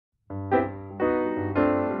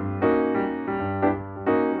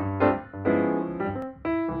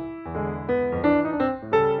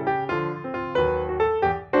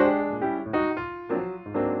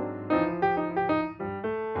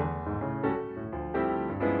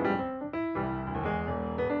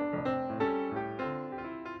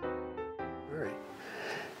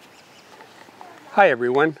Hi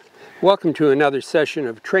everyone, welcome to another session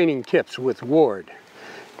of Training Tips with Ward.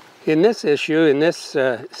 In this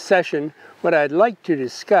session, what I'd like to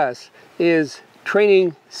discuss is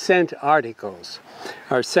training scent articles,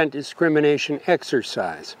 our scent discrimination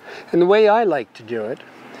exercise. And the way I like to do it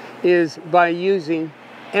is by using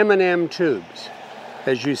M&M tubes.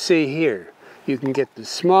 As you see here, you can get the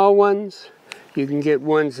small ones, you can get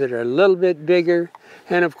ones that are a little bit bigger,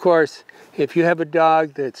 and of course, if you have a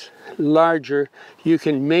dog that's larger, you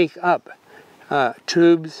can make up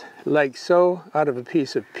tubes like so out of a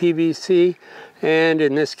piece of PVC. And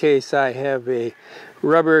in this case, I have a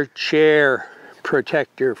rubber chair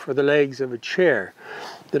protector for the legs of a chair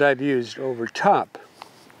that I've used over top.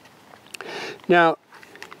 Now,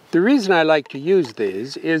 the reason I like to use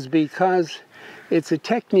these is because it's a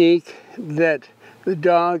technique that the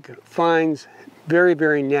dog finds very,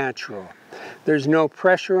 very natural. There's no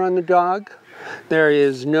pressure on the dog. There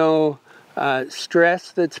is no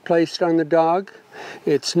stress that's placed on the dog.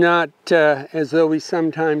 It's not as though we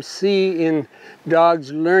sometimes see in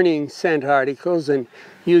dogs learning scent articles and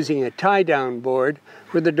using a tie-down board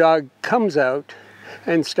where the dog comes out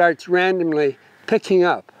and starts randomly picking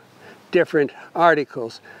up different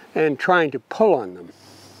articles and trying to pull on them.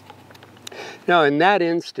 Now, in that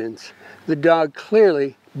instance, the dog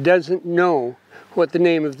clearly doesn't know what the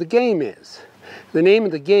name of the game is. The name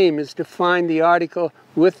of the game is to find the article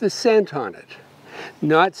with the scent on it,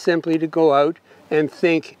 not simply to go out and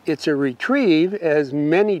think it's a retrieve, as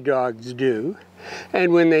many dogs do.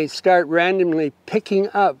 And when they start randomly picking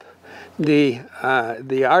up the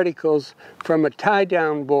articles from a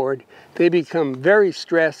tie-down board, they become very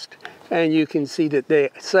stressed, and you can see that they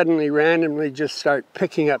suddenly randomly just start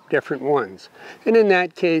picking up different ones. And in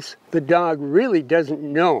that case, the dog really doesn't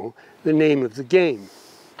know the name of the game.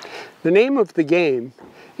 The name of the game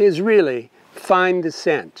is really find the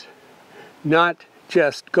scent, not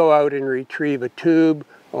just go out and retrieve a tube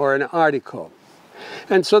or an article.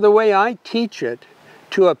 And so the way I teach it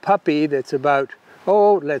to a puppy that's about,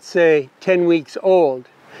 let's say 10 weeks old,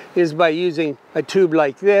 is by using a tube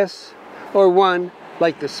like this, or one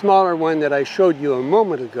like the smaller one that I showed you a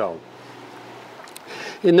moment ago.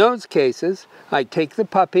 In those cases, I take the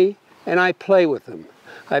puppy and I play with them.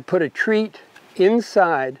 I put a treat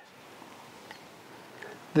inside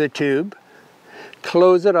the tube,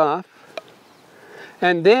 close it off,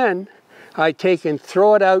 and then I take and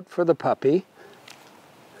throw it out for the puppy.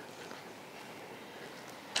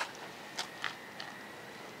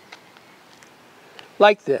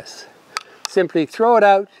 Like this. Simply throw it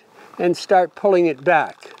out and start pulling it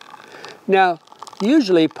back. Now,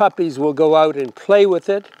 usually puppies will go out and play with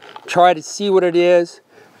it, try to see what it is.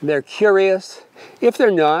 They're curious. If they're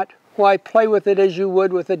not, why, play with it as you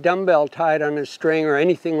would with a dumbbell tied on a string or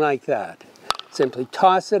anything like that. Simply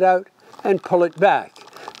toss it out and pull it back.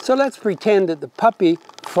 So let's pretend that the puppy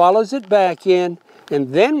follows it back in,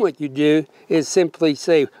 and then what you do is simply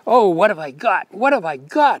say, oh, what have I got? What have I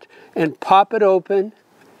got? And pop it open,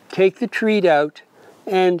 take the treat out,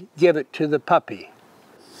 and give it to the puppy.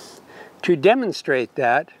 To demonstrate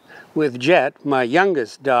that with Jet, my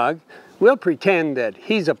youngest dog, we'll pretend that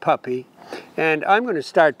he's a puppy, and I'm going to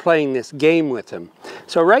start playing this game with him.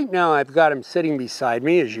 So right now I've got him sitting beside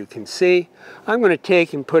me, as you can see. I'm going to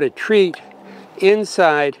take and put a treat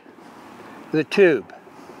inside the tube.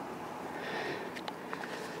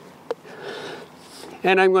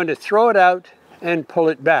 And I'm going to throw it out and pull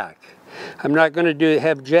it back. I'm not going to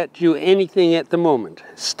have Jet do anything at the moment.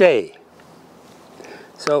 Stay.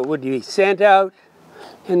 So it would be sent out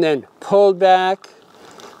and then pulled back.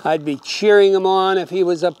 I'd be cheering him on if he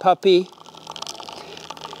was a puppy.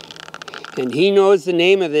 And he knows the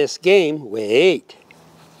name of this game. Wait.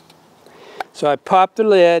 So I pop the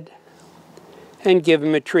lid and give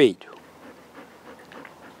him a treat.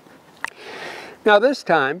 Now this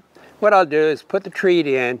time, what I'll do is put the treat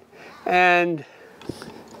in and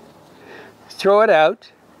throw it out.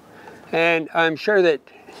 And I'm sure that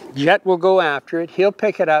Jet will go after it. He'll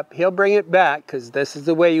pick it up. He'll bring it back, because this is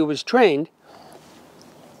the way he was trained.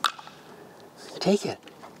 Take it.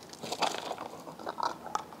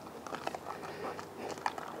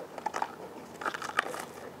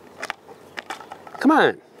 Come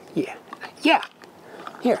on. Yeah. Yeah.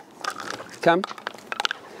 Here. Come.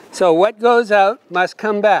 So what goes out must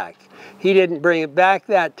come back. He didn't bring it back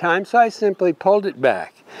that time, so I simply pulled it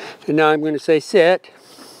back. And now I'm going to say sit.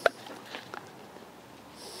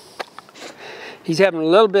 He's having a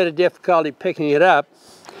little bit of difficulty picking it up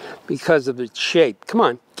because of its shape. Come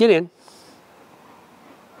on, get in.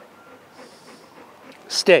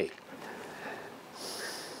 Stay.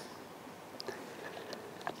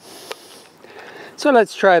 So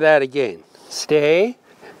let's try that again. Stay.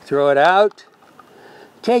 Throw it out.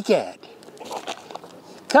 Take it.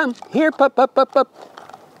 Come, here, pup, pup, pup, pup.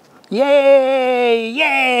 Yay,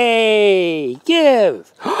 yay, give.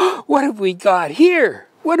 What have we got here?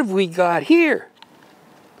 What have we got here?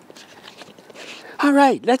 All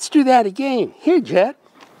right, let's do that again. Here, Jet.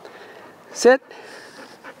 Sit.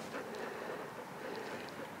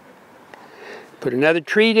 Put another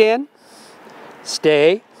treat in.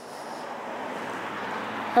 Stay.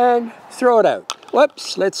 And throw it out.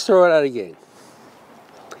 Whoops, let's throw it out again.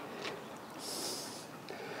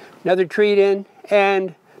 Another treat in,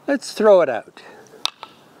 and let's throw it out.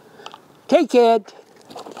 Take it.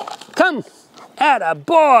 Come. Atta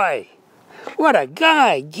boy. What a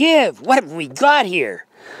guy. Give. What have we got here?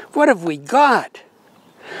 What have we got?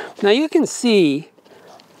 Now you can see,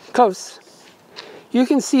 close, you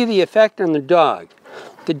can see the effect on the dog.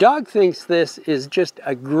 The dog thinks this is just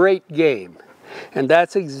a great game, and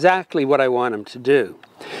that's exactly what I want him to do.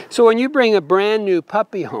 So when you bring a brand new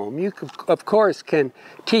puppy home, you of course can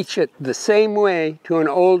teach it the same way to an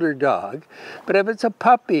older dog, but if it's a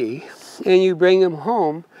puppy and you bring him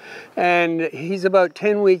home and he's about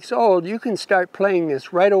 10 weeks old, you can start playing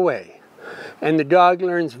this right away. And the dog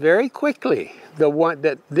learns very quickly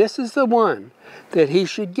that this is the one that he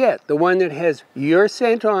should get, the one that has your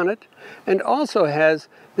scent on it and also has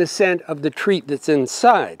the scent of the treat that's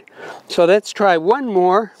inside. So let's try one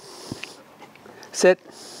more. Sit.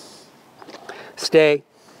 Stay.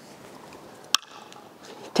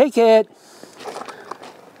 Take it.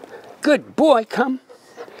 Good boy, come.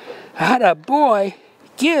 Atta boy,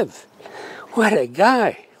 give. What a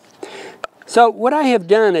guy. So what I have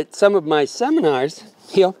done at some of my seminars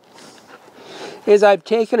here is I've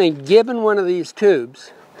taken and given one of these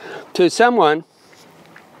tubes to someone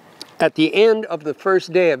at the end of the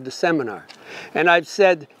first day of the seminar. And I've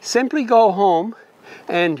said, simply go home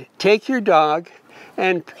and take your dog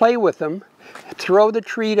and play with them, throw the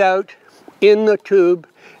treat out in the tube,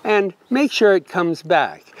 and make sure it comes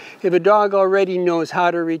back. If a dog already knows how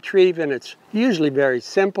to retrieve, and it's usually very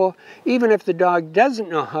simple, even if the dog doesn't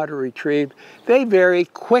know how to retrieve, they very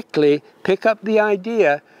quickly pick up the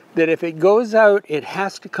idea that if it goes out, it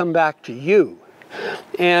has to come back to you.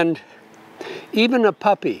 And even a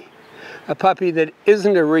puppy that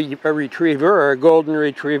isn't a retriever or a golden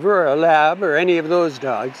retriever or a lab or any of those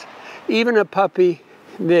dogs, even a puppy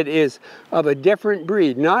that is of a different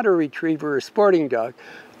breed, not a retriever or sporting dog,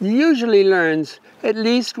 usually learns at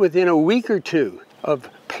least within a week or two of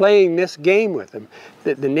playing this game with them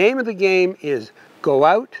that the name of the game is go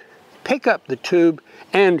out, pick up the tube,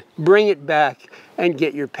 and bring it back and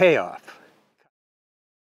get your payoff.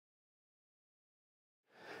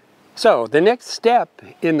 So the next step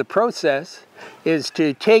in the process is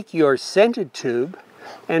to take your scented tube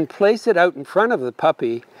and place it out in front of the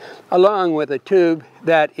puppy along with a tube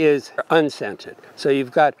that is unscented. So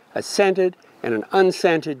you've got a scented and an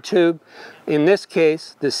unscented tube. In this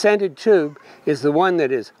case, the scented tube is the one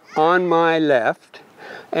that is on my left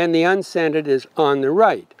and the unscented is on the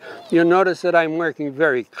right. You'll notice that I'm working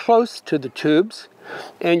very close to the tubes,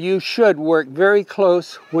 and you should work very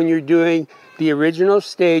close when you're doing the original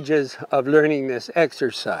stages of learning this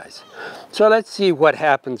exercise. So let's see what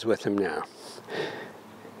happens with him now.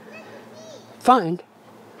 Find.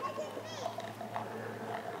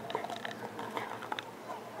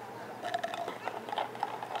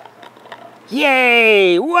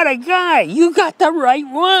 Yay! What a guy! You got the right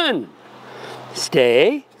one!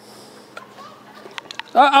 Stay.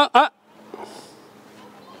 All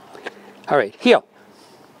right, heel.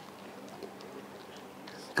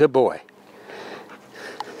 Good boy.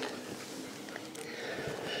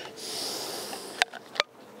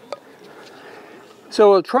 So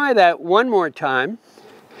we'll try that one more time,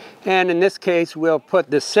 and in this case we'll put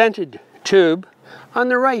the scented tube on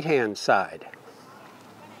the right hand side.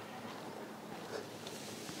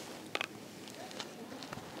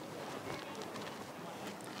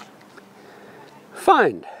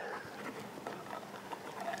 Find.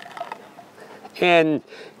 And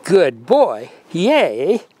good boy.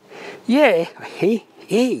 Yay. Yay. Hey,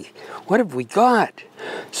 hey, what have we got?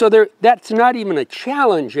 So that's not even a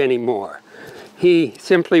challenge anymore. He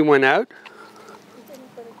simply went out.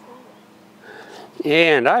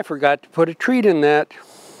 And I forgot to put a treat in that.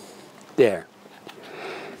 There.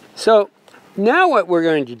 So now what we're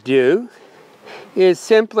going to do is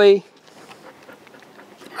simply,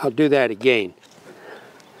 I'll do that again.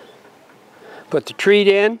 Put the treat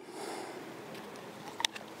in.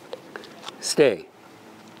 Stay.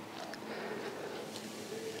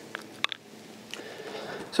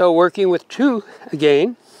 So working with two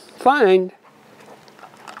again. Find.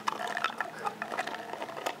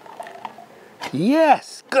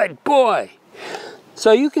 Yes, good boy.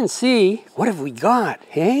 So you can see, what have we got,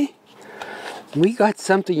 hey? We got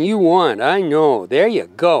something you want, I know. There you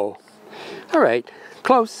go. All right,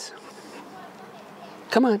 close.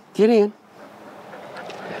 Come on, get in.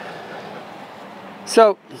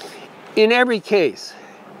 So, in every case,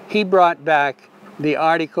 he brought back the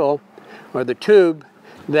article or the tube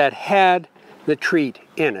that had the treat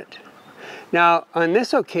in it. Now, on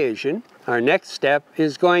this occasion, our next step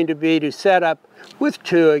is going to be to set up with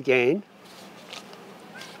 2 again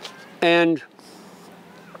and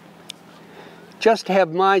just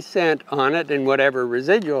have my scent on it and whatever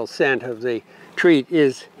residual scent of the treat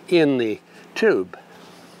is in the tube.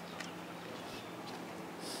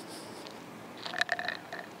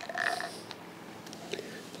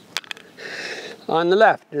 On the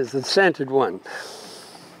left is the scented one.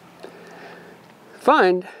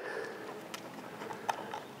 Find.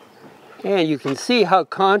 And you can see how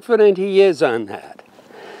confident he is on that.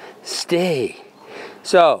 Stay.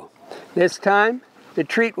 So, this time, the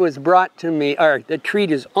treat was brought to me, or the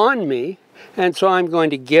treat is on me, and so I'm going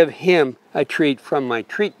to give him a treat from my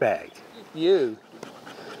treat bag. You.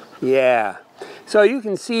 Yeah. So you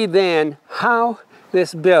can see then how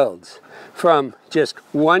this builds from just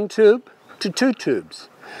 1 tube to 2 tubes.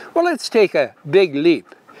 Well, let's take a big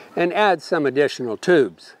leap and add some additional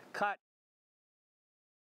tubes. Cut.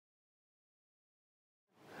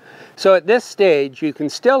 So at this stage, you can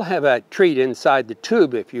still have a treat inside the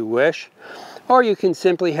tube if you wish, or you can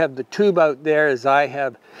simply have the tube out there as I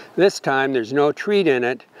have this time. There's no treat in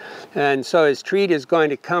it, and so his treat is going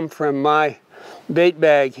to come from my bait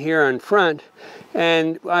bag here in front,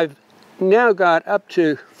 and I've now got up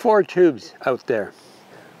to 4 tubes out there.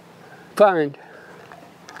 Find.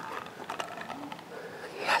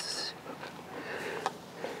 Yes.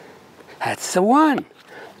 That's the one.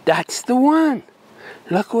 That's the one.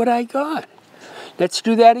 Look what I got. Let's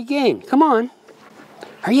do that again. Come on.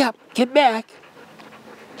 Hurry up. Get back.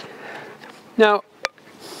 Now,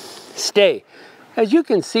 stay. As you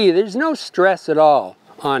can see, there's no stress at all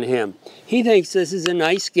on him. He thinks this is a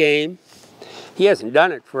nice game. He hasn't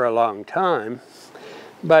done it for a long time,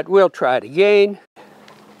 but we'll try it again.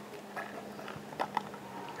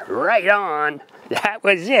 Right on. That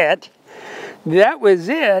was it. That was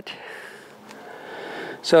it.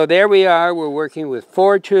 So there we are. We're working with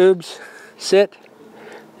 4 tubes. Sit.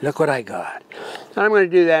 Look what I got. I'm going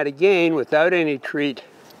to do that again without any treat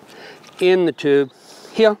in the tube.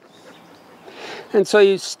 Here. And so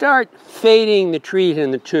you start fading the treat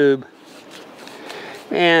in the tube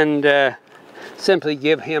and simply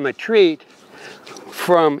give him a treat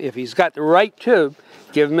from, if he's got the right tube,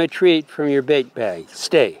 give him a treat from your bait bag.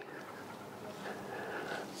 Stay.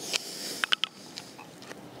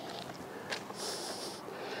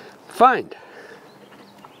 Find.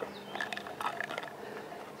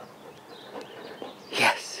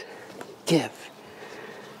 Yes. Give.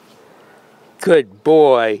 Good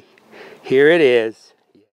boy. Here it is.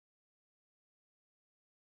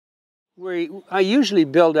 I usually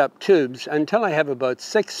build up tubes until I have about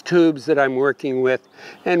 6 tubes that I'm working with,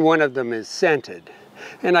 and one of them is scented.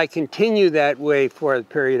 And I continue that way for a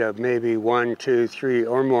period of maybe 1, 2, 3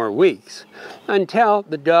 or more weeks until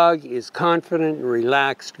the dog is confident and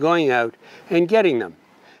relaxed going out and getting them.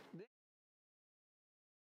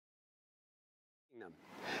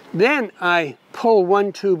 Then I pull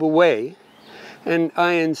 1 tube away and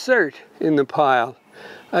I insert in the pile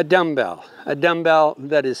a dumbbell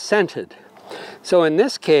that is scented. So in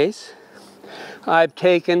this case, I've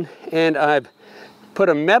taken and I've put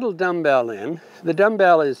a metal dumbbell in. The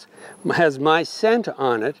dumbbell has my scent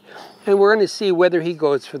on it, and we're going to see whether he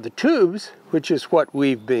goes for the tubes, which is what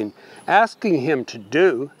we've been asking him to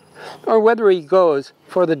do, or whether he goes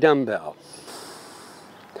for the dumbbell.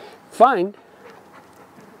 Find.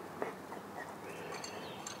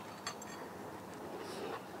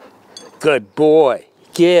 Good boy.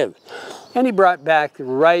 Give. And he brought back the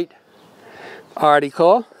right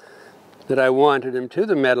article that I wanted him to,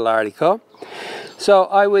 the metal article. So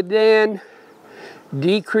I would then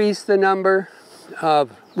decrease the number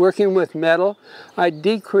of working with metal. I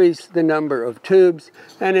decrease the number of tubes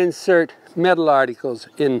and insert metal articles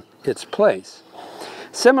in its place.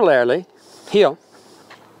 Similarly, heel.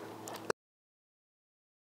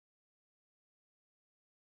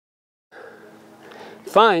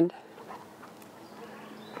 Find.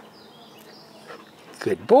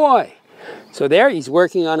 Good boy. So there he's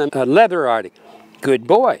working on a leather article. Good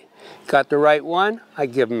boy. Got the right one, I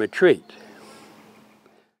give him a treat.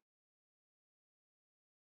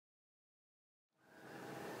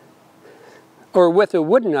 Or with a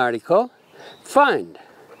wooden article, find.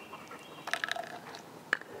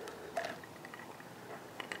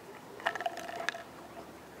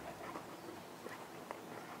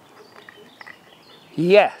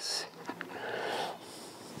 Yes.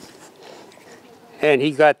 And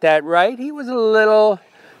he got that right. He was a little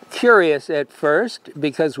curious at first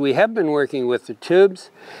because we have been working with the tubes,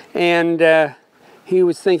 and he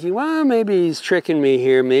was thinking, well, maybe he's tricking me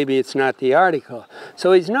here, maybe it's not the article.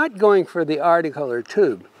 So he's not going for the article or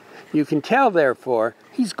tube. You can tell, therefore,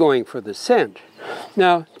 he's going for the scent.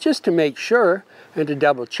 Now, just to make sure and to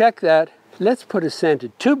double check that, let's put a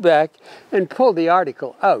scented tube back and pull the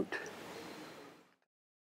article out.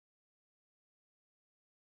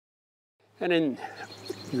 And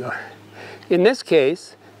in this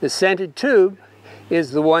case, the scented tube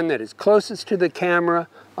is the one that is closest to the camera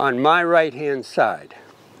on my right-hand side.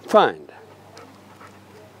 Find.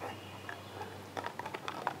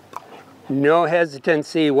 No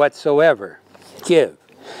hesitancy whatsoever. Give.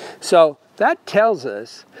 So that tells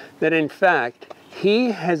us that in fact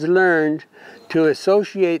he has learned to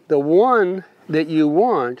associate the one that you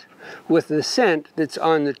want with the scent that's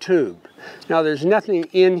on the tube. Now there's nothing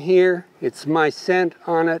in here, it's my scent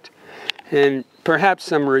on it, and perhaps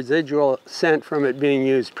some residual scent from it being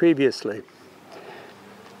used previously.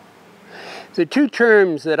 The two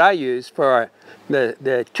terms that I use for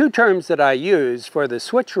the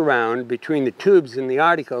switch around between the tubes and the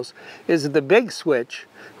articles is the big switch,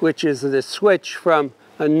 which is the switch from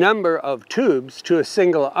a number of tubes to a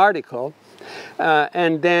single article,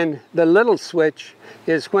 and then the little switch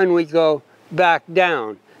is when we go back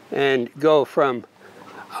down and go from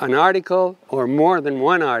an article or more than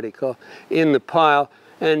one article in the pile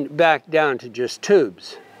and back down to just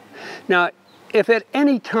tubes. Now, if at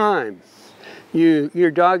any time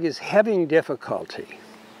your dog is having difficulty,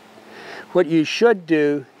 what you should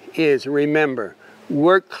do is remember,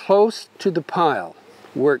 work close to the pile,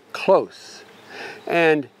 work close,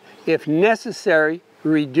 and if necessary,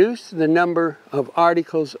 reduce the number of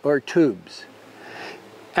articles or tubes.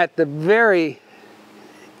 In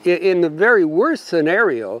the very worst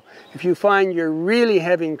scenario, if you find you're really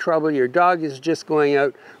having trouble, your dog is just going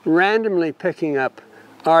out randomly picking up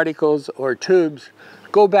articles or tubes,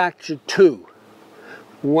 go back to 2.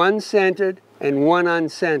 1 scented and 1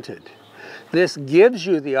 unscented. This gives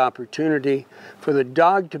you the opportunity for the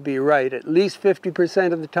dog to be right at least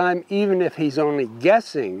 50% of the time, even if he's only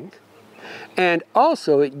guessing. And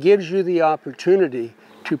also it gives you the opportunity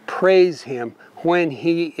to praise him when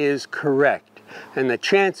he is correct. And the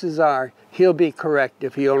chances are he'll be correct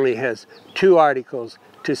if he only has 2 articles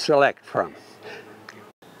to select from.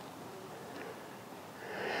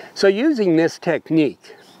 So using this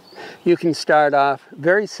technique, you can start off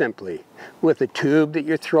very simply with a tube that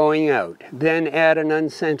you're throwing out, then add an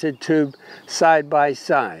unscented tube side by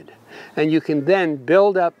side. And you can then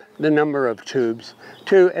build up the number of tubes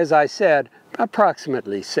to, as I said,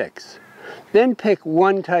 approximately 6. Then pick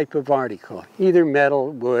one type of article, either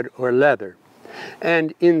metal, wood, or leather,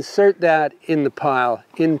 and insert that in the pile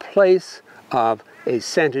in place of a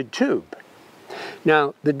scented tube.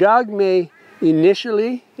 Now, the dog may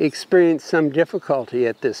initially experience some difficulty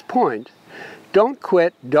at this point. Don't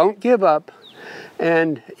quit, don't give up,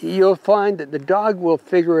 and you'll find that the dog will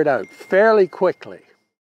figure it out fairly quickly.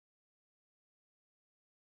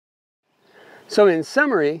 So in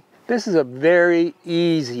summary, this is a very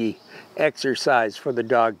easy exercise for the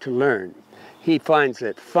dog to learn. He finds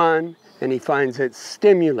it fun and he finds it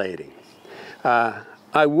stimulating.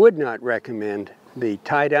 I would not recommend the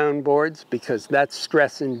tie-down boards because that's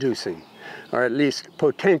stress-inducing, or at least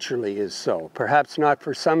potentially is so. Perhaps not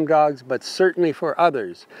for some dogs, but certainly for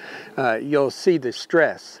others. You'll see the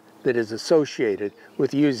stress that is associated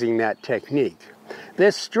with using that technique.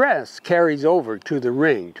 This stress carries over to the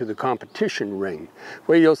ring, to the competition ring,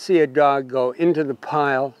 where you'll see a dog go into the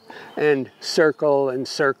pile and circle and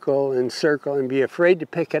circle and circle and be afraid to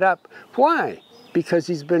pick it up. Why? Because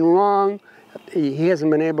he's been wrong, he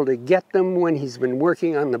hasn't been able to get them when he's been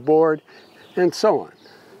working on the board, and so on.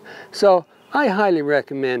 So I highly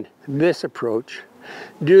recommend this approach.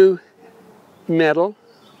 Do metal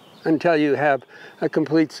until you have a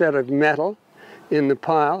complete set of metal in the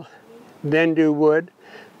pile, then do wood,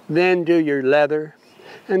 then do your leather,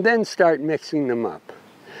 and then start mixing them up.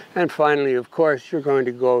 And finally, of course, you're going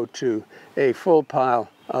to go to a full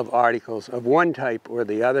pile of articles of one type or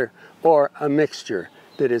the other, or a mixture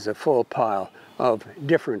that is a full pile of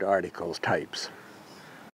different articles types.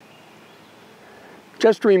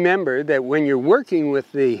 Just remember that when you're working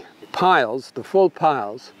with the piles, the full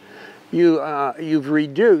piles, you've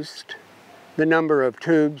reduced the number of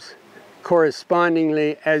tubes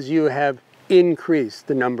correspondingly as you have increased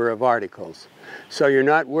the number of articles. So you're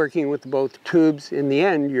not working with both tubes. In the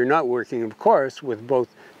end, you're not working, of course, with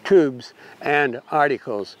both tubes and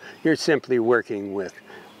articles. You're simply working with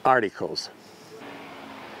articles.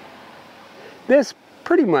 This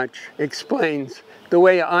pretty much explains the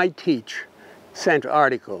way I teach scent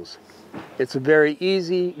articles. It's a very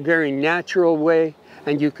easy, very natural way,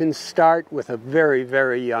 and you can start with a very,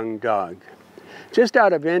 very young dog. Just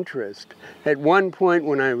out of interest, at one point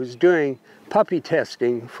when I was doing puppy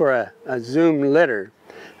testing for a Zoom litter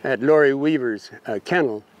at Laurie Weaver's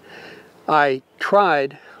kennel, I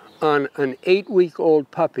tried on an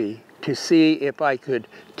 8-week-old puppy to see if I could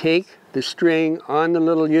take the string on the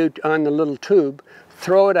little tube,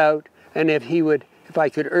 throw it out, and if I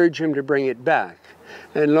could urge him to bring it back.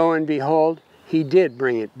 And lo and behold, he did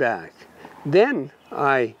bring it back. Then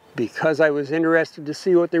because I was interested to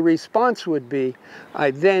see what the response would be,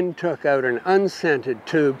 I then took out an unscented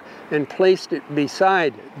tube and placed it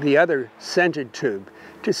beside the other scented tube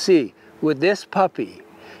to see, would this puppy,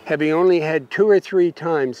 having only had 2 or 3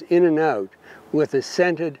 times in and out with a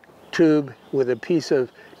scented tube with a piece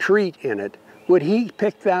of treat in it, would he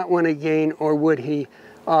pick that one again, or would he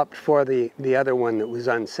opt for the other one that was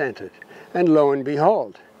unscented? And lo and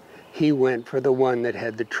behold, he went for the one that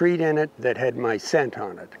had the treat in it, that had my scent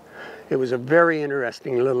on it. It was a very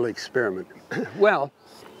interesting little experiment. Well,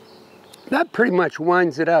 that pretty much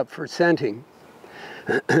winds it up for scenting.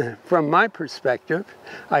 From my perspective,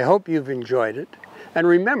 I hope you've enjoyed it. And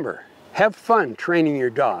remember, have fun training your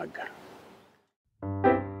dog.